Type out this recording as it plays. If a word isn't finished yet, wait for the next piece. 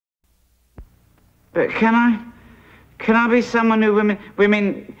But can I be someone who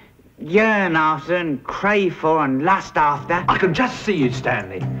women yearn after and crave for and lust after? I can just see you,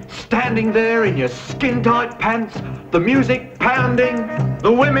 Stanley, standing there in your skin-tight pants, the music pounding,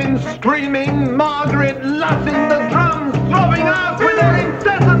 the women screaming, Margaret lussing, the drums throbbing out with their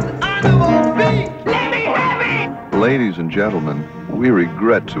incessant animal beat. Let me have it! Ladies and gentlemen, we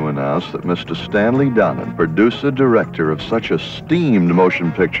regret to announce that Mr. Stanley Donen, producer-director of such esteemed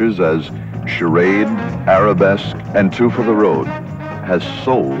motion pictures as Charade, Arabesque, and Two for the Road, has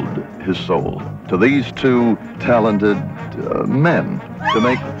sold his soul to these two talented men to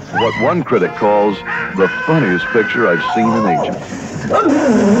make what one critic calls the funniest picture I've seen in ages.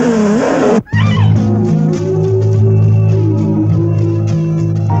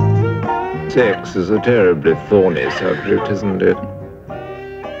 Sex is a terribly thorny subject, isn't it?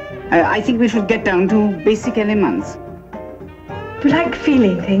 I think we should get down to basic elements. You like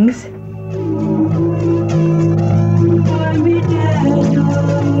feeling things?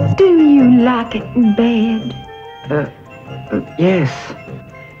 Do you like it in bed? Yes.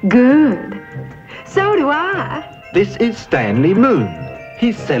 Good. So do I. This is Stanley Moon.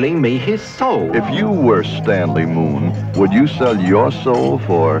 He's selling me his soul. If you were Stanley Moon, would you sell your soul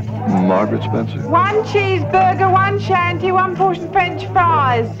for Margaret Spencer? 1 cheeseburger, 1 shanty, 1 portion French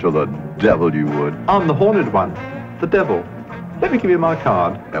fries. To the devil you would. I'm the haunted one, the devil. Let me give you my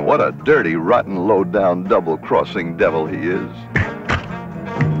card. And what a dirty, rotten, low-down, double-crossing devil he is.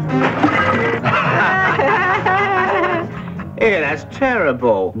 Yeah, that's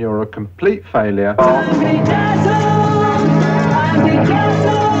terrible. You're a complete failure.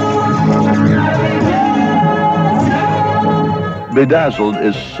 Bedazzled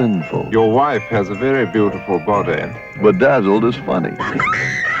is sinful. Your wife has a very beautiful body. Bedazzled is funny.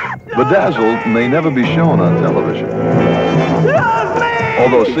 Bedazzled may never be shown on television.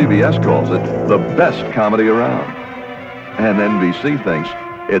 Although CBS calls it the best comedy around. And NBC thinks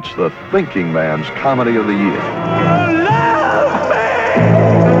it's the thinking man's comedy of the year.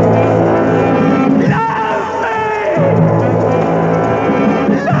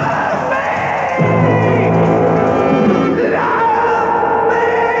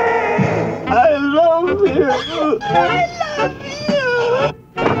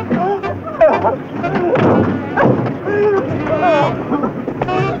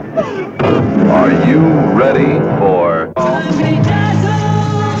 Are you ready for...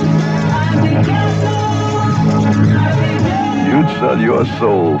 You'd sell your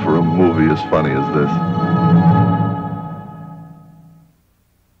soul for a movie as funny as this.